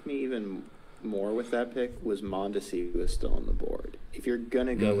shocked me even more with that pick was Mondesi was still on the board. If you're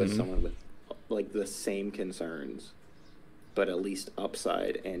gonna go with someone with like the same concerns, but at least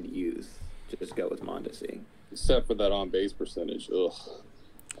upside and youth, just go with Mondesi. Except for that on-base percentage. Ugh.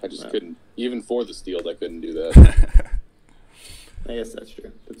 I just couldn't. Even for the steals, I couldn't do that. I guess that's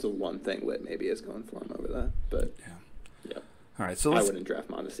true. That's the one thing Whit maybe is going for him over that. But, yeah. All right, so I wouldn't draft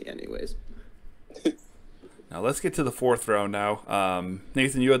Mondesi anyways. Now let's get to the fourth round now.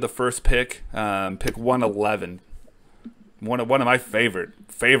 Nathan, you had the first pick. Pick 111. One of my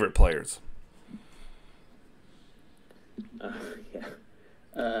favorite players.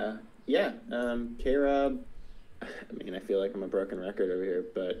 K-Rob, I mean, I feel like I'm a broken record over here,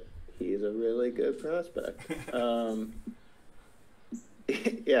 but he's a really good prospect.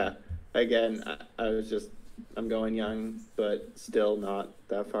 Yeah, again, I'm going young, but still not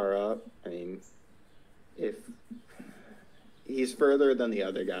that far up. I mean, if he's further than the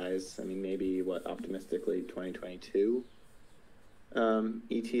other guys, I mean, maybe, optimistically, 2022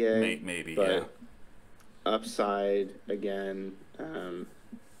 ETA. Maybe, but yeah. Upside, again, I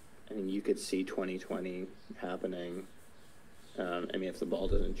mean, you could see 2020 happening. I mean, if the ball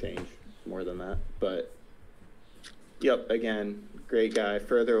doesn't change more than that. But, yep, again, great guy.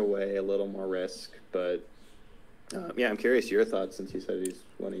 Further away, a little more risk. But, yeah, I'm curious your thoughts since you said he's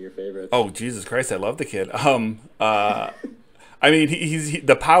one of your favorites. Oh, Jesus Christ, I love the kid. I mean,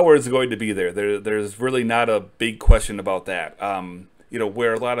 the power is going to be there. There's really not a big question about that.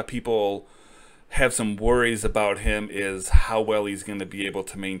 Where a lot of people have some worries about him is how well he's going to be able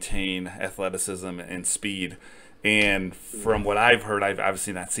to maintain athleticism and speed. And from what I've heard, I've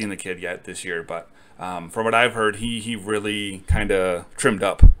obviously not seen the kid yet this year, but from what I've heard, he really kind of trimmed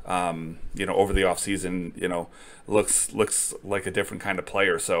up, over the offseason, looks like a different kind of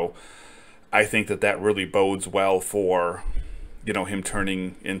player. So I think that really bodes well for, him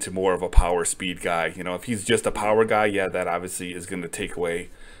turning into more of a power speed guy. If he's just a power guy, yeah, that obviously is going to take away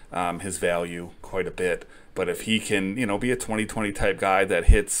his value quite a bit. But if he can, be a 20-20 type guy that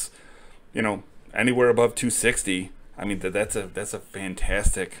hits, anywhere above 260, I mean, that's a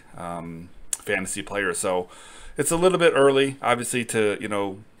fantastic fantasy player. So it's a little bit early, obviously,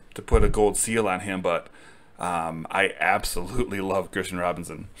 to put a gold seal on him, but I absolutely love Christian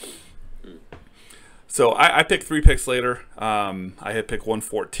Robinson. So I picked 3 picks later. I had picked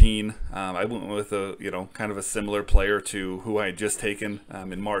 114. I went with a kind of a similar player to who I had just taken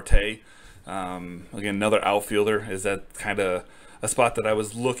in Marte. Again, another outfielder. Is that kind of a spot that I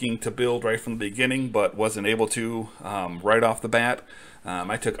was looking to build right from the beginning, but wasn't able to right off the bat.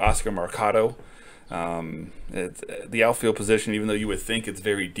 I took Oscar Mercado. It's the outfield position, even though you would think it's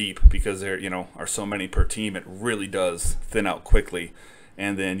very deep because there are so many per team, it really does thin out quickly.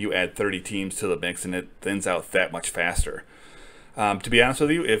 And then you add 30 teams to the mix, and it thins out that much faster. To be honest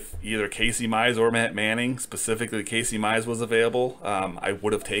with you, if either Casey Mize or Matt Manning, specifically Casey Mize, was available, I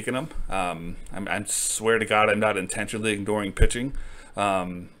would have taken him. I swear to God, I'm not intentionally ignoring pitching,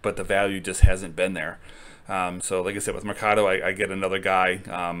 but the value just hasn't been there. So like I said, with Mercado, I get another guy,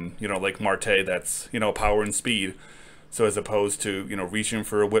 like Marte, that's, power and speed. So as opposed to, reaching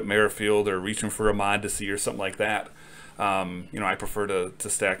for a Whit Merrifield or reaching for a Mondesi or something like that, I prefer to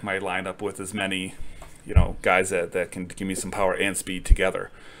stack my lineup with as many, guys that can give me some power and speed together.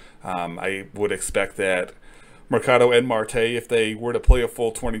 I would expect that Mercado and Marte, if they were to play a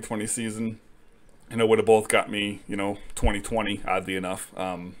full 2020 season, would have both got me, 2020, oddly enough,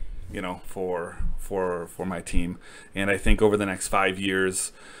 for my team. And I think over the next 5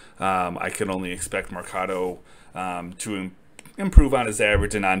 years, I can only expect Mercado to improve on his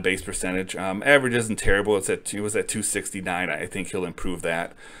average and on base percentage. Average isn't terrible. It was at 269. I think he'll improve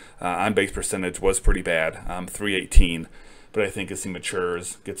that. On base percentage was pretty bad, 318. But I think as he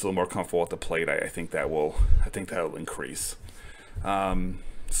matures, gets a little more comfortable at the plate, I think that'll increase.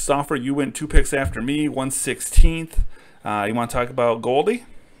 Stoffer, you went 2 picks after me, 116th. You want to talk about Goldie?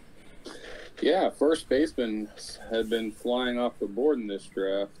 Yeah, first baseman had been flying off the board in this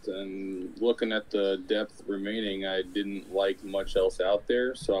draft, and looking at the depth remaining, I didn't like much else out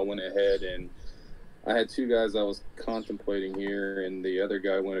there, so I went ahead and I had 2 guys I was contemplating here, and the other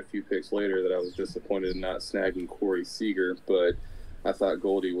guy went a few picks later that I was disappointed in not snagging Corey Seager, but I thought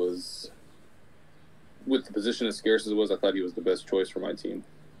Goldie was, with the position as scarce as it was, I thought he was the best choice for my team.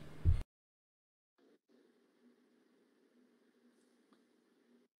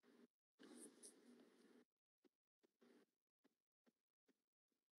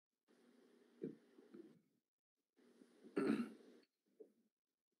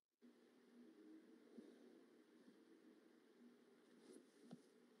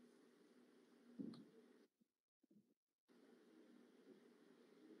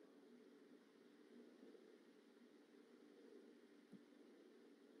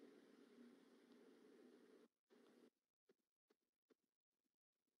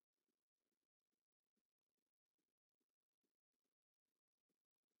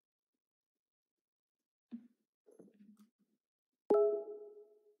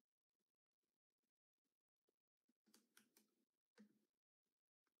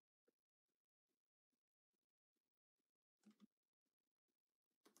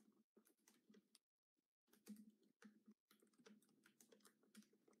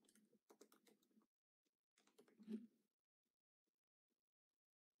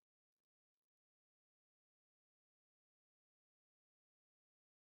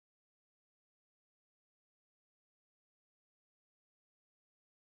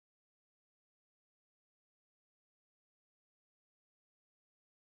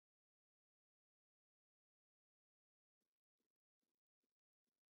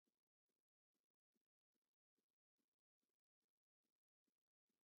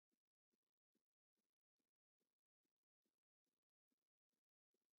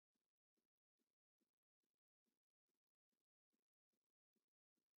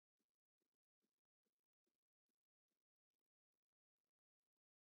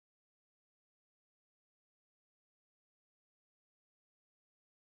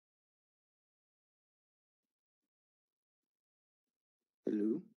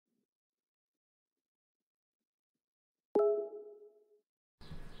 Hello?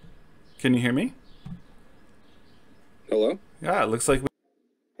 Can you hear me? Hello? Yeah, it looks like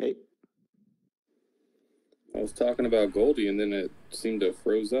Hey. I was talking about Goldie, and then it seemed to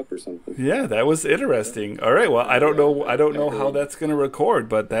froze up or something. Yeah, that was interesting. All right, well, I don't know how that's going to record,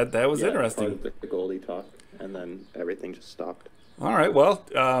 but that was interesting. Part of the Goldie talk, and then everything just stopped. All right, well,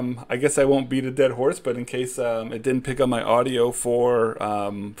 I guess I won't beat a dead horse, but in case it didn't pick up my audio for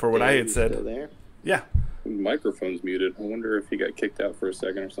what I had said. Still there? Yeah. Microphone's muted. I wonder if he got kicked out for a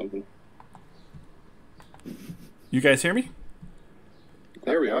second or something. You guys hear me?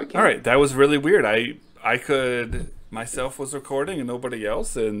 There we are. All right, that was really weird. I could myself was recording and nobody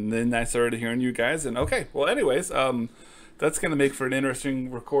else, and then I started hearing you guys. And okay, well, anyways, that's going to make for an interesting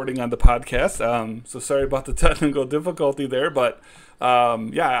recording on the podcast. So sorry about the technical difficulty there, but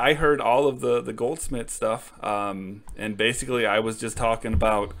yeah, I heard all of the Goldsmith stuff, and basically I was just talking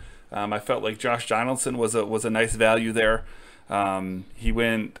about. I felt like Josh Donaldson was a nice value there. He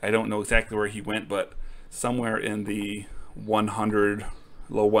went. I don't know exactly where he went, but somewhere in the 100,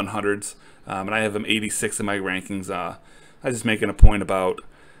 low 100s, and I have him 86 in my rankings. I was just making a point about.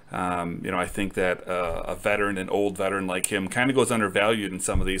 I think that a veteran, an old veteran like him, kind of goes undervalued in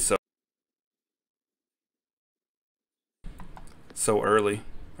some of these. So early,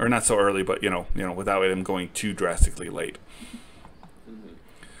 or not so early, but without him going too drastically late.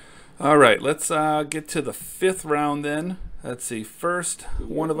 All right, let's get to the 5th round then. Let's see. First,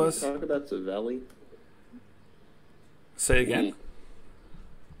 one of us. Talk about Savelli. Say again.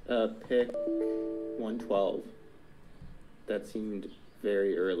 Pick 112. That seemed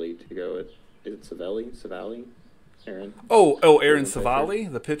very early to go with. Is it Savelli? Aaron? Aaron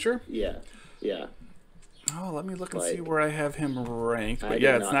Savelli, the pitcher? Yeah. Oh, let me look and see where I have him ranked. But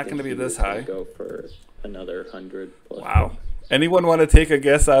yeah, it's not going to be this high. Go for another 100 plus. Wow. Anyone want to take a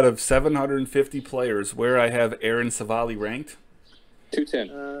guess out of 750 players where I have Aaron Savelli ranked?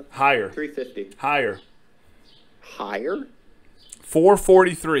 210. Higher. 350. Higher.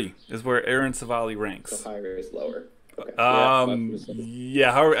 443 is where Aaron Savelli ranks. So higher is lower. Okay.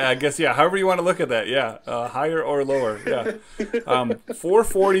 However you want to look at that. Yeah. Higher or lower. Yeah.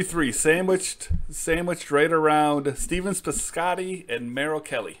 443 sandwiched right around Steven Piscotty and Merrill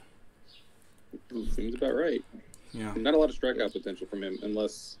Kelly. Seems about right. Yeah. Not a lot of strikeout potential from him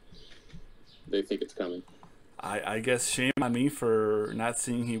unless they think it's coming. I guess shame on me for not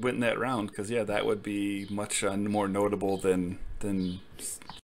seeing he went in that round because, that would be much more notable than.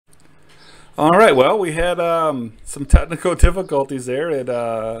 All right, well, we had some technical difficulties there.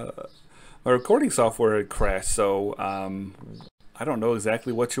 My recording software had crashed, so I don't know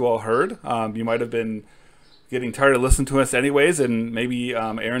exactly what you all heard. You might have been getting tired of listening to us anyways, and maybe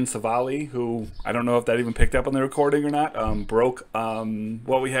Aaron Savelli, who I don't know if that even picked up on the recording or not, broke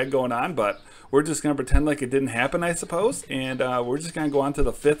what we had going on, but we're just going to pretend like it didn't happen, I suppose, and we're just going to go on to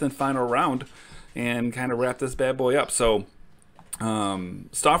the 5th and final round and kind of wrap this bad boy up. So,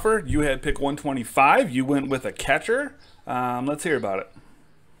 Stauffer, you had pick 125. You went with a catcher. Let's hear about it.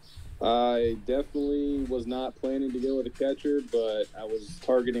 I definitely was not planning to go with a catcher, but I was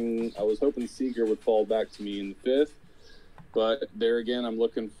hoping Seager would fall back to me in the 5th. But there again, I'm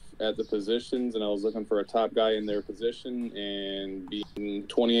looking at the positions, and I was looking for a top guy in their position. And being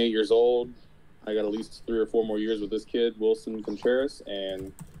 28 years old, I got at least 3 or 4 more years with this kid, Wilson Contreras,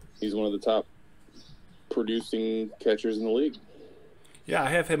 and he's one of the top producing catchers in the league. Yeah, I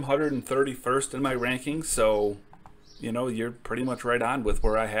have him 131st in my rankings, so you're pretty much right on with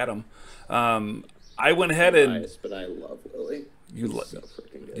where I had him. I went ahead and. Biased, but I love Willie. You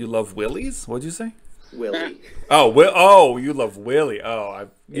love Willies? What'd you say? Willie. You love Willie.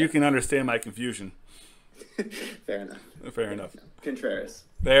 You can understand my confusion. Fair enough. Contreras.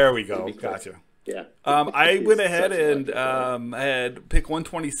 There we go. Gotcha. Yeah. I went ahead and I had pick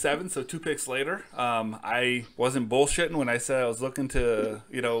 127, so 2 picks later. I wasn't bullshitting when I said I was looking to,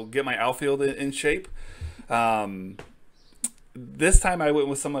 get my outfield in shape. This time I went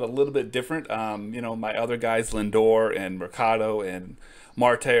with someone a little bit different. My other guys, Lindor and Mercado and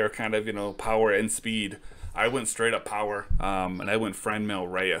Marte, are kind of, power and speed. I went straight up power, and I went Franmil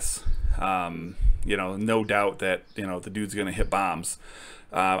Reyes. No doubt that, the dude's going to hit bombs.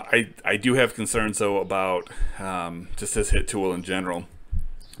 I do have concerns, though, about just his hit tool in general.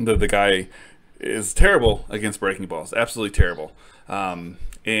 The guy is terrible against breaking balls, absolutely terrible.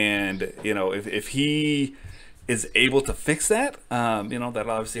 If he is able to fix that,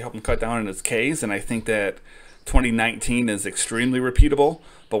 that'll obviously help him cut down on his Ks. And I think that 2019 is extremely repeatable.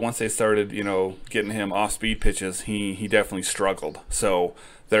 But once they started, getting him off-speed pitches, he definitely struggled. So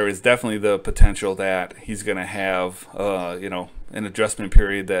there is definitely the potential that he's going to have, an adjustment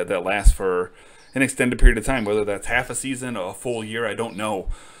period that lasts for an extended period of time, whether that's half a season or a full year, I don't know.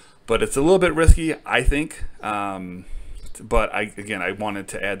 But it's a little bit risky, I think. But I wanted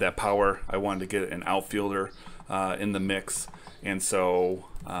to add that power. I wanted to get an outfielder in the mix. And so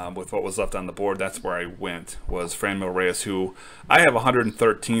with what was left on the board, that's where I went, was Franmil Reyes, who I have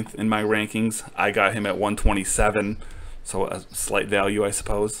 113th in my rankings. I got him at 127, so a slight value, I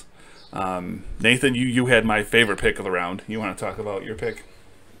suppose. Nathan, you had my favorite pick of the round. You want to talk about your pick?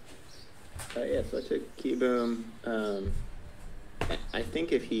 So I took Keyboom. I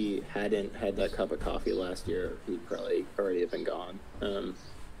think if he hadn't had that cup of coffee last year, he'd probably already have been gone.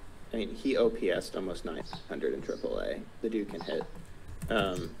 He OPS'd almost 900 in AAA. The dude can hit.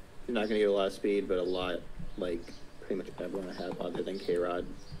 He's not going to get a lot of speed, but a lot, pretty much everyone I have other than K-Rod.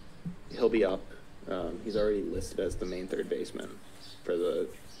 He'll be up. He's already listed as the main third baseman for the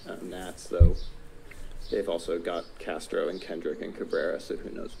Nats, though they've also got Castro and Kendrick and Cabrera, so who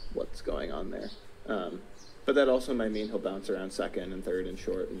knows what's going on there. But that also might mean he'll bounce around second and third and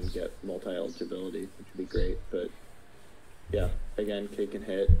short and get multi-eligibility, which would be great. But yeah, again, kid can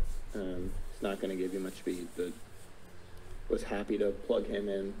hit. It's not going to give you much speed, but was happy to plug him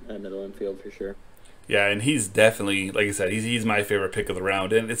in at middle infield for sure. Yeah, and he's definitely, like I said, he's my favorite pick of the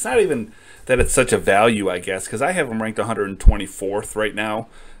round. And it's not even that it's such a value, I guess, because I have him ranked 124th right now.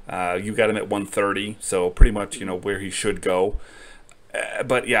 You got him at 130, so pretty much, you know, where he should go.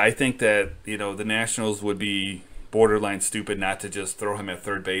 But yeah, I think that, you know, the Nationals would be borderline stupid not to just throw him at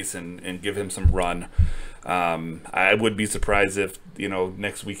third base and give him some run. I would be surprised if, you know,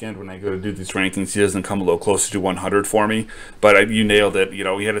 next weekend when I go to do these rankings, he doesn't come a little closer to 100 for me. But you nailed it. You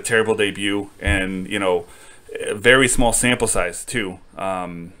know, he had a terrible debut, and, you know, a very small sample size too.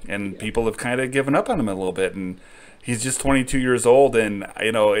 And people have kind of given up on him a little bit. And he's just 22 years old, and,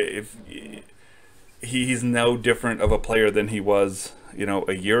 you know, if he's no different of a player than he was, you know,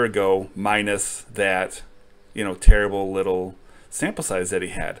 a year ago, minus that, you know, terrible little sample size that he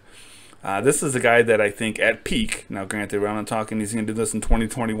had. This is a guy that I think at peak, now granted, I'm not talking he's going to do this in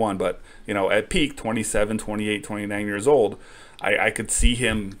 2021, but, you know, at peak, 27, 28, 29 years old, I could see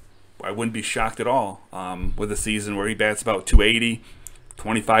him, I wouldn't be shocked at all with a season where he bats about 280,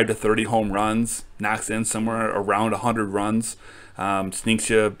 25 to 30 home runs, knocks in somewhere around 100 runs, sneaks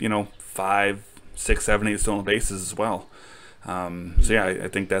you, you know, 5, 6, 7, 8 stolen bases as well. So yeah, I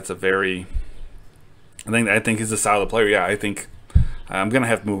think that's a very, I think he's a solid player. Yeah, I think I'm gonna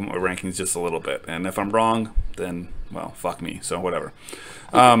have to move my rankings just a little bit, and if I'm wrong, then, well, fuck me. So whatever.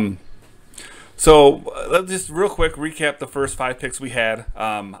 So let's just real quick recap the first 5 picks we had.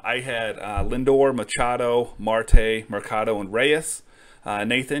 I had Lindor, Machado, Marte, Mercado, and Reyes.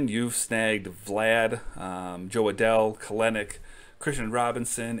 Nathan, you've snagged Vlad, Joe Adele, Kalenic, Christian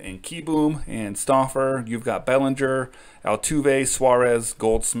Robinson, and Keyboom. And Stauffer, you've got Bellinger, Altuve, Suarez,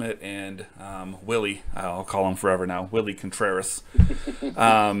 Goldsmith, and Willie. I'll call him forever now, Willie Contreras.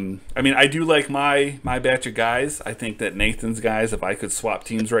 I mean, I do like my batch of guys. I think that Nathan's guys, if I could swap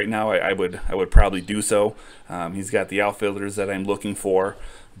teams right now, I would probably do so. He's got the outfielders that I'm looking for,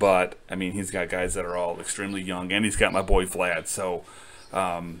 but I mean, he's got guys that are all extremely young, and he's got my boy Vlad. So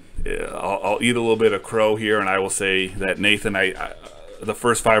I'll eat a little bit of crow here, and I will say that Nathan, the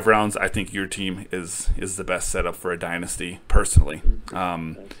first 5 rounds, I think your team is the best setup for a dynasty, personally.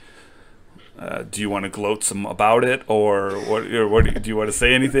 Do you want to gloat some about it, or what do you want to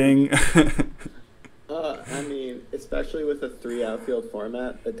say anything? I mean, especially with a 3 outfield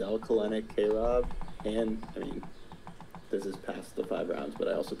format, Adele, Kalenic, K-Rob, and, I mean, this is past the 5 rounds, but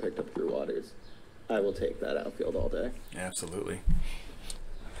I also picked up Drew Waters. I will take that outfield all day. Absolutely.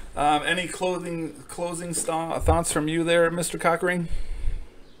 Any closing thoughts from you there, Mr. Cockring?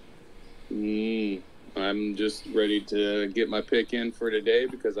 I'm just ready to get my pick in for today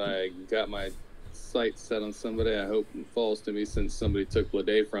because I got my sights set on somebody I hope falls to me since somebody took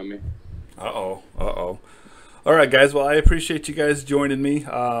Lede from me. Uh-oh. All right, guys. Well, I appreciate you guys joining me.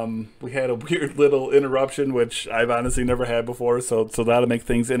 We had a weird little interruption, which I've honestly never had before, so that'll make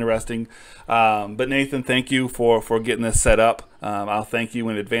things interesting. But Nathan, thank you for getting this set up. I'll thank you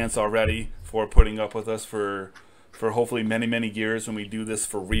in advance already for putting up with us for hopefully many, many years when we do this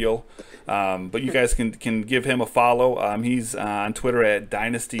for real. But you guys can give him a follow. He's on Twitter at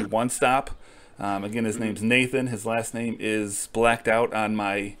Dynasty One Stop. Again, his name's Nathan. His last name is blacked out on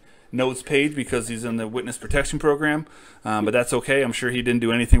my notes page because he's in the witness protection program, but that's okay. I'm sure he didn't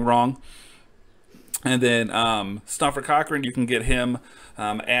do anything wrong. And then Stauffer Cochran, you can get him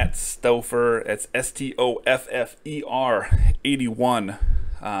at Stauffer. It's STOFFER 81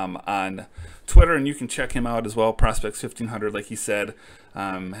 on Twitter, and you can check him out as well. Prospects 1500, like he said,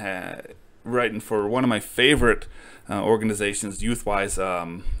 writing for one of my favorite organizations, youth-wise,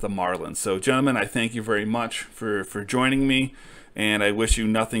 the Marlins. So, gentlemen, I thank you very much for joining me. And I wish you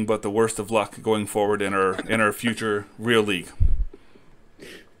nothing but the worst of luck going forward in our future real league.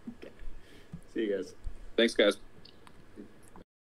 See you guys. Thanks, guys.